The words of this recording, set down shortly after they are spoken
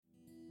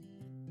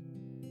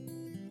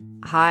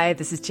Hi,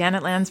 this is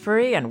Janet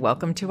Lansbury, and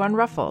welcome to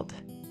Unruffled.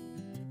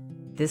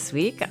 This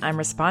week, I'm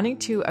responding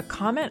to a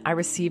comment I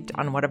received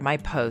on one of my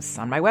posts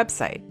on my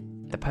website.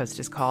 The post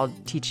is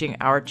called Teaching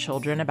Our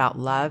Children About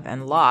Love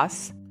and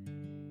Loss.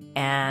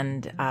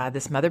 And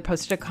this mother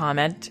posted a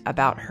comment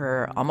about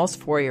her almost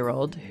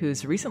 4-year-old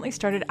who's recently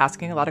started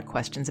asking a lot of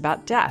questions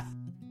about death.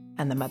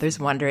 And the mother's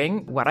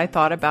wondering what I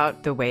thought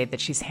about the way that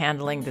she's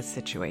handling this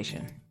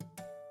situation.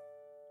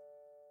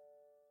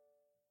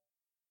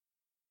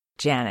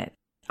 Janet,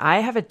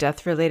 I have a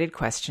death-related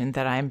question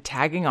that I'm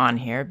tagging on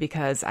here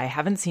because I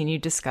haven't seen you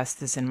discuss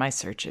this in my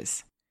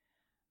searches.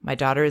 My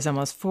daughter is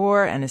almost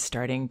 4 and is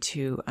starting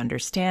to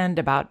understand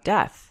about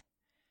death.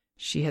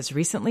 She has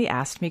recently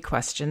asked me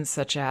questions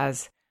such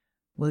as,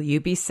 "Will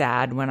you be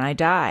sad when I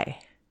die?"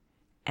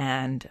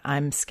 And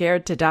 "I'm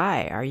scared to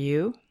die, are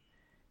you?"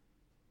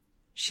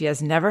 She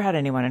has never had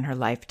anyone in her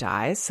life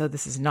die, so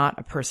this is not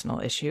a personal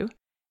issue,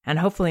 and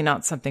hopefully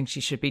not something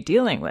she should be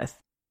dealing with.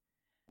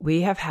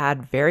 We have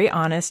had very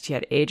honest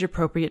yet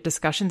age-appropriate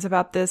discussions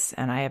about this,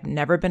 and I have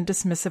never been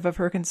dismissive of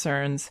her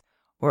concerns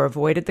or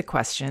avoided the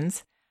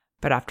questions,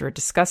 but after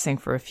discussing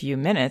for a few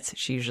minutes,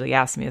 she usually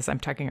asks me as I'm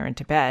tucking her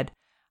into bed,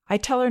 I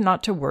tell her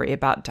not to worry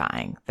about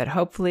dying, that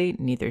hopefully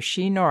neither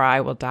she nor I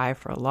will die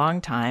for a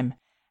long time,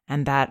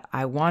 and that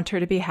I want her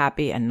to be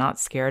happy and not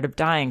scared of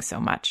dying so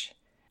much.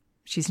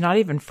 She's not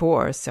even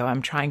 4, so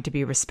I'm trying to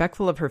be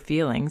respectful of her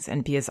feelings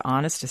and be as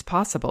honest as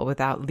possible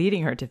without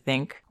leading her to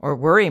think or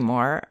worry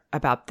more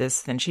about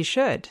this than she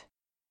should.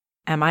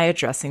 Am I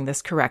addressing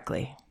this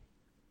correctly?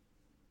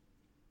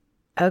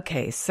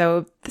 Okay,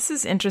 so this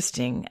is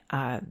interesting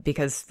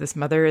because this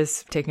mother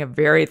is taking a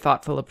very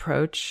thoughtful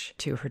approach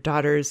to her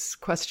daughter's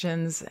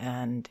questions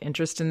and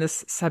interest in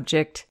this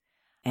subject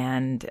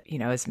and,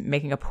 is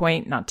making a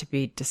point not to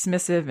be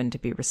dismissive and to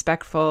be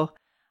respectful.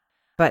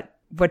 But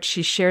what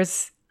she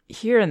shares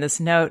here in this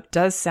note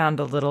does sound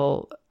a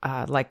little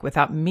like,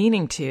 without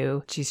meaning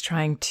to, she's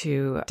trying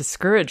to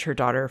discourage her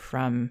daughter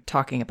from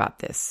talking about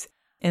this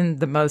in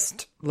the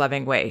most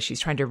loving way. She's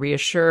trying to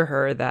reassure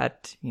her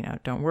that,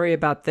 don't worry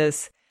about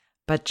this.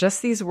 But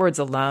just these words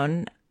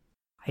alone,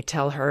 I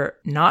tell her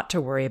not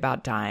to worry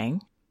about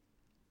dying.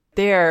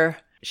 There,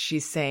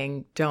 she's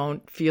saying,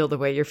 don't feel the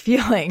way you're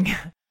feeling,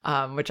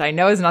 which I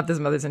know is not this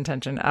mother's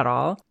intention at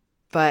all.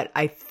 But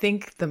I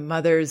think the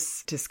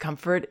mother's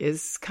discomfort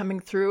is coming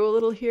through a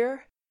little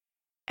here.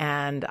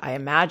 And I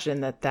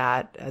imagine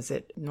that, as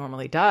it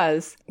normally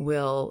does,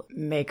 will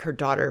make her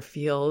daughter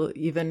feel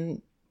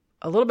even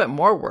a little bit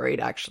more worried,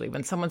 actually.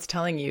 When someone's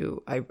telling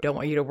you, I don't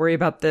want you to worry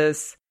about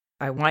this,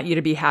 I want you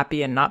to be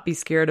happy and not be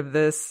scared of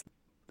this,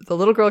 the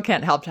little girl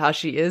can't help how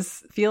she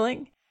is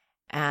feeling.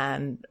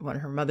 And when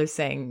her mother's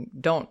saying,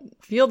 don't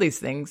feel these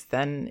things,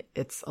 then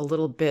it's a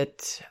little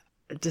bit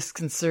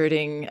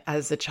disconcerting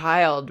as a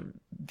child,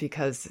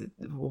 because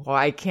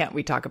why can't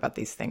we talk about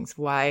these things?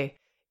 Why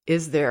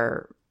is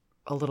there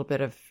a little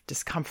bit of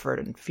discomfort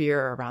and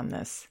fear around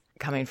this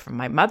coming from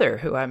my mother,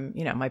 who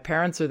my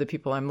parents are the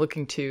people I'm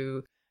looking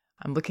to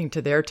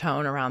their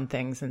tone around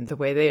things and the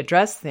way they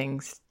address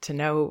things to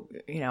know,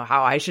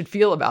 how I should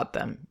feel about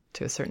them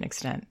to a certain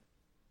extent.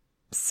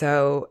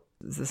 So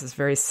this is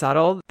very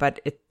subtle, but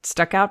it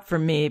stuck out for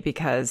me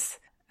because,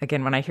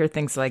 again, when I hear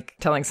things like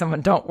telling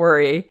someone don't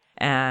worry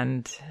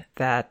and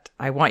that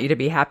I want you to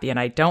be happy and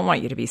I don't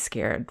want you to be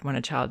scared when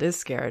a child is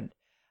scared,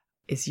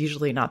 is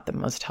usually not the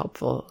most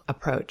helpful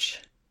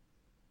approach.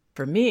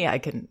 For me, I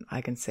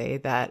can say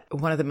that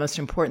one of the most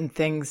important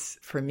things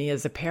for me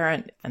as a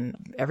parent,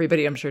 and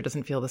everybody I'm sure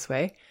doesn't feel this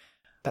way,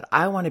 but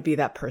I want to be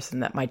that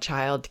person that my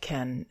child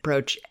can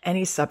broach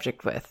any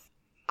subject with.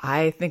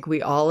 I think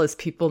we all as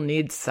people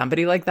need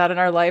somebody like that in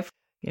our life.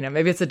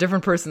 Maybe it's a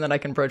different person that I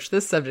can broach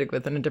this subject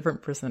with and a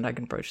different person that I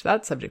can broach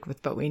that subject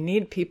with, but we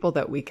need people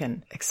that we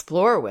can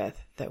explore with,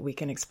 that we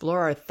can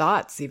explore our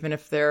thoughts, even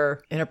if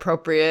they're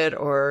inappropriate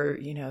or,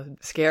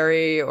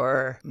 scary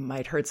or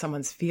might hurt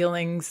someone's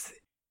feelings.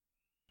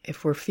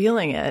 If we're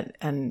feeling it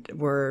and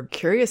we're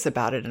curious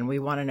about it and we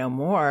want to know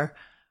more,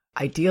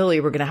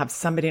 ideally we're going to have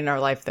somebody in our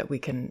life that we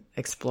can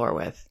explore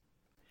with.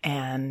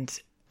 And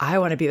I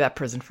want to be that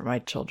person for my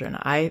children.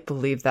 I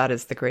believe that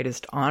is the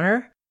greatest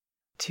honor,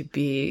 to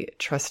be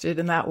trusted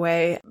in that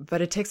way.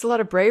 But it takes a lot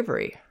of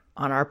bravery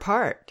on our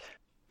part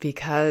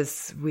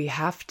because we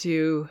have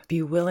to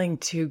be willing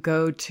to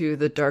go to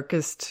the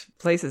darkest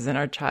places in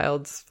our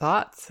child's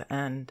thoughts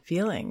and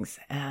feelings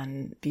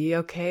and be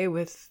okay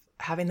with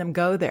having them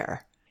go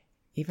there,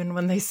 even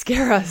when they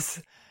scare us.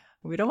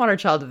 We don't want our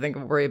child to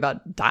worry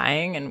about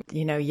dying. And,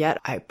 yet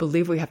I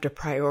believe we have to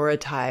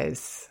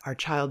prioritize our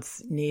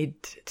child's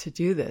need to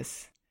do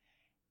this.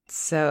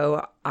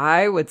 So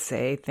I would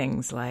say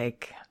things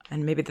like,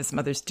 and maybe this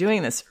mother's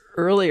doing this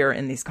earlier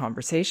in these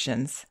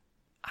conversations,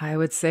 I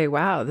would say,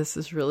 wow, this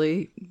is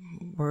really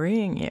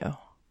worrying you.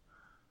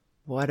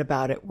 What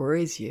about it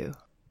worries you?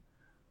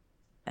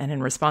 And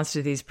in response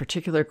to these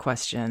particular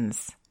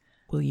questions,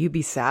 will you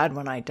be sad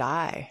when I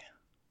die?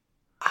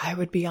 I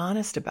would be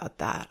honest about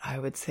that. I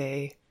would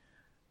say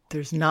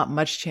there's not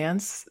much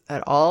chance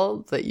at all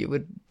that you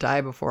would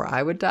die before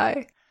I would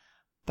die.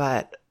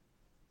 But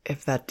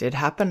if that did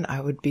happen,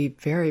 I would be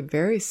very,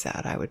 very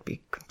sad. I would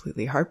be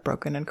completely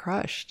heartbroken and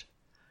crushed.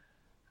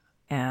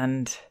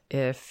 And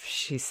if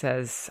she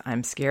says,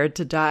 I'm scared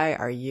to die,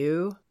 are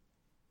you?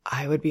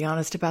 I would be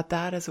honest about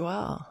that as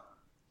well.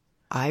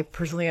 I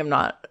personally am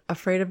not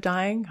afraid of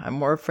dying. I'm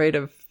more afraid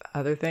of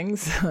other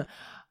things.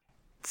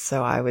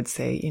 So I would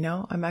say,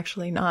 I'm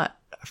actually not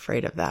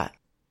afraid of that.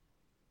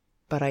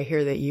 But I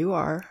hear that you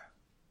are.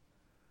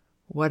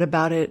 What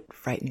about it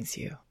frightens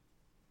you?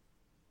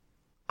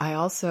 I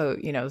also,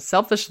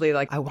 selfishly,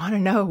 I want to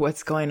know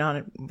what's going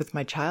on with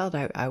my child.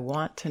 I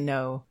want to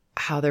know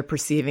how they're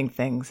perceiving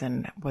things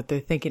and what they're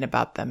thinking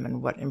about them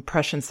and what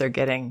impressions they're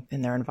getting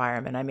in their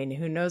environment. I mean,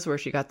 who knows where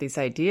she got these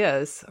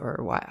ideas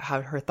or how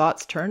her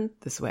thoughts turned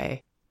this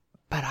way.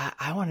 But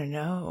I want to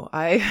know.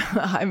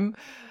 I'm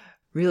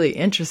really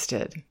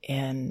interested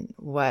in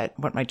what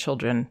my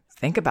children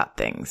think about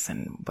things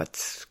and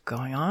what's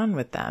going on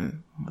with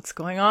them, what's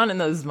going on in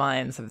those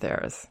minds of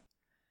theirs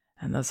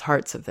and those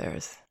hearts of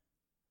theirs.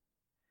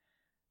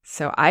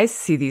 So I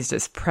see these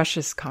as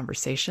precious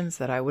conversations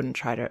that I wouldn't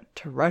try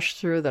to rush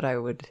through, that I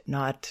would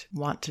not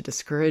want to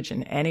discourage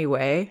in any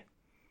way.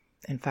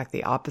 In fact,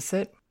 the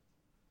opposite.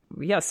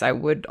 Yes, I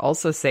would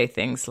also say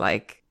things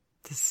like,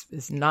 this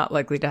is not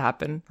likely to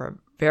happen for a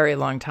very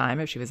long time.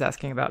 If she was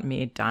asking about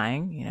me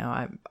dying,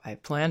 I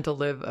plan to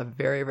live a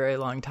very, very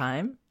long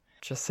time.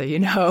 Just so you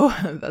know,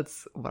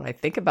 that's what I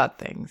think about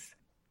things.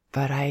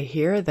 But I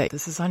hear that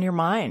this is on your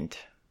mind.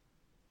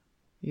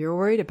 You're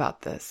worried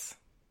about this.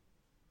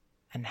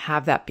 And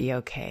have that be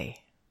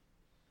okay.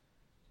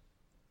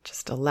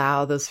 Just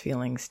allow those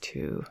feelings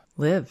to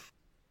live.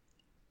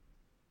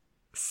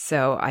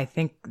 So I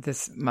think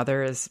this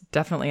mother is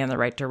definitely in the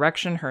right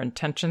direction. Her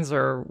intentions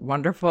are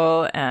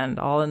wonderful and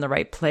all in the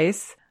right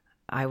place.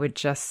 I would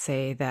just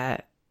say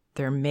that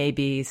there may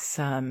be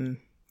some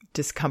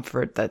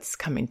discomfort that's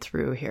coming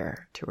through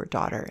here to her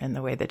daughter in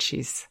the way that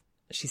she's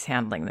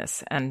handling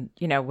this. And,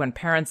 when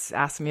parents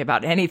ask me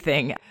about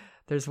anything,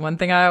 there's one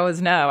thing I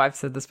always know. I've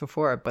said this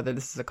before, whether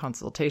this is a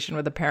consultation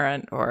with a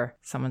parent or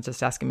someone's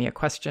just asking me a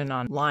question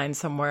online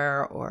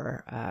somewhere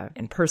or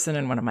in person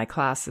in one of my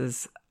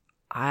classes,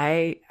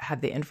 I have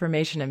the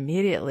information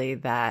immediately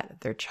that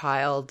their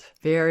child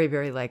very,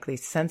 very likely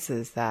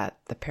senses that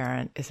the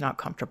parent is not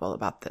comfortable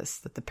about this,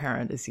 that the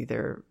parent is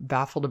either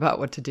baffled about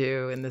what to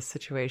do in this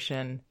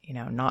situation,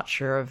 not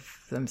sure of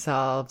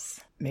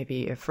themselves,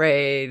 maybe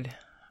afraid,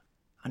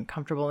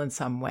 uncomfortable in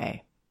some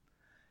way.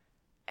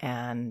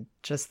 And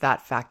just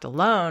that fact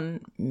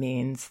alone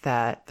means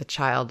that the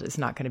child is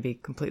not going to be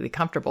completely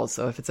comfortable.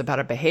 So if it's about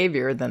a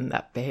behavior, then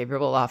that behavior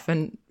will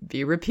often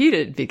be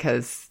repeated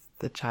because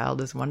the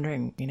child is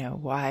wondering,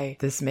 why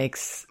this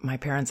makes my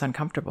parents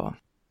uncomfortable,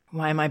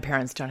 why my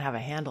parents don't have a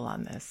handle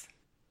on this.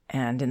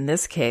 And in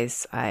this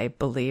case, I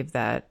believe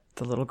that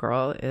the little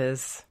girl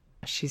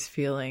she's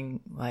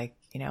feeling like,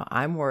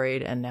 I'm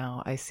worried. And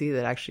now I see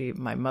that actually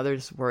my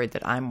mother's worried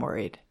that I'm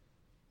worried.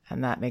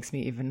 And that makes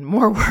me even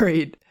more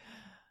worried.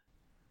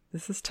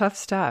 This is tough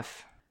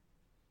stuff.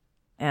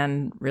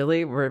 And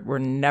really, we're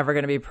never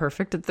going to be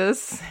perfect at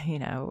this.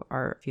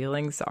 Our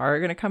feelings are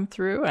going to come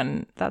through,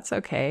 and that's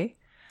okay.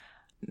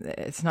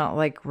 It's not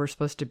like we're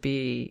supposed to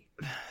be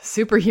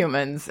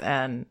superhumans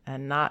and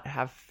not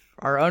have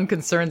our own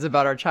concerns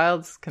about our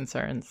child's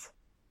concerns.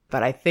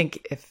 But I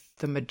think if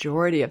the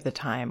majority of the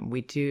time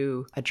we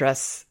do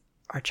address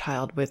our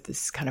child with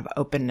this kind of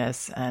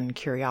openness and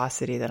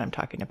curiosity that I'm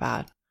talking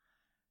about,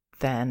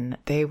 then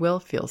they will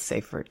feel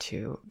safer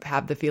to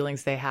have the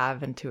feelings they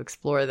have and to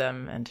explore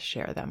them and to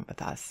share them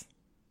with us.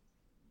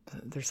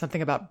 There's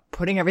something about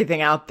putting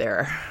everything out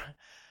there,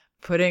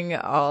 putting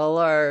all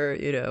our,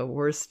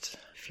 worst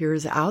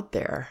fears out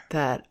there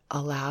that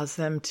allows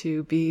them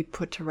to be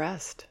put to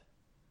rest.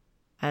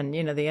 And,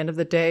 the end of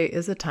the day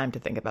is a time to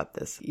think about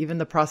this. Even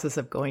the process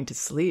of going to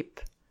sleep,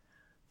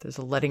 there's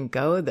a letting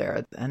go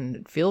there. And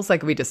it feels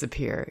like we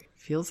disappear.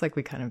 It feels like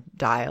we kind of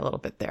die a little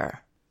bit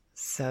there.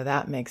 So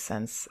that makes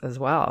sense as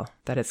well,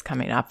 that it's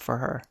coming up for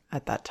her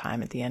at that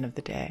time at the end of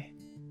the day.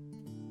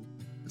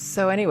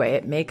 So anyway,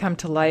 it may come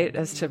to light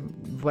as to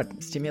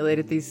what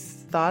stimulated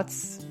these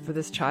thoughts for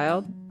this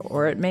child,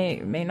 or it may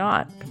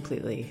not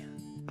completely.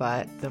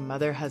 But the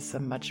mother has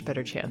a much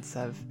better chance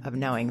of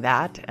knowing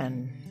that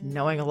and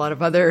knowing a lot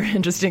of other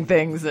interesting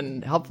things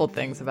and helpful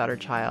things about her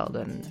child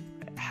and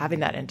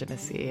having that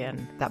intimacy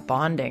and that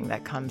bonding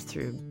that comes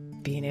through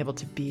being able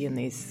to be in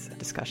these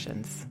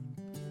discussions.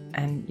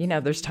 And,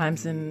 there's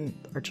times in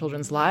our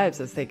children's lives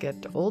as they get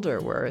older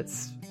where it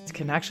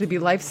can actually be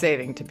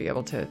life-saving to be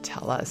able to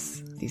tell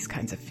us these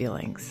kinds of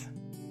feelings.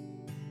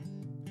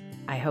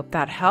 I hope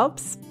that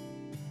helps.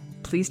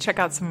 Please check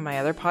out some of my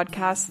other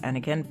podcasts. And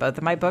again, both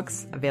of my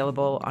books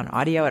available on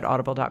audio at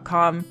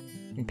audible.com,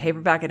 in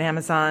paperback at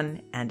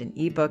Amazon, and in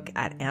ebook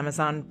at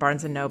Amazon,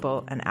 Barnes &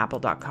 Noble, and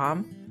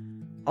apple.com.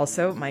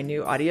 Also, my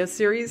new audio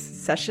series,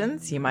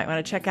 Sessions, you might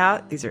want to check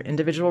out. These are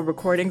individual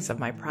recordings of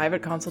my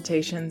private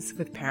consultations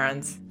with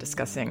parents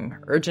discussing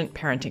urgent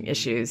parenting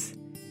issues.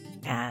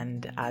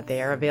 And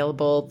they are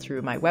available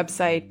through my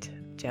website,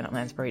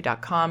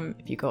 janetlansbury.com.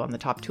 If you go on the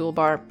top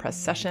toolbar, press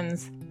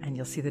sessions, and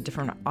you'll see the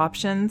different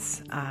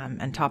options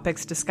and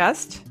topics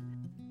discussed.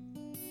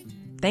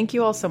 Thank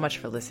you all so much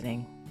for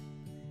listening.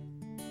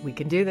 We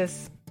can do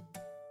this.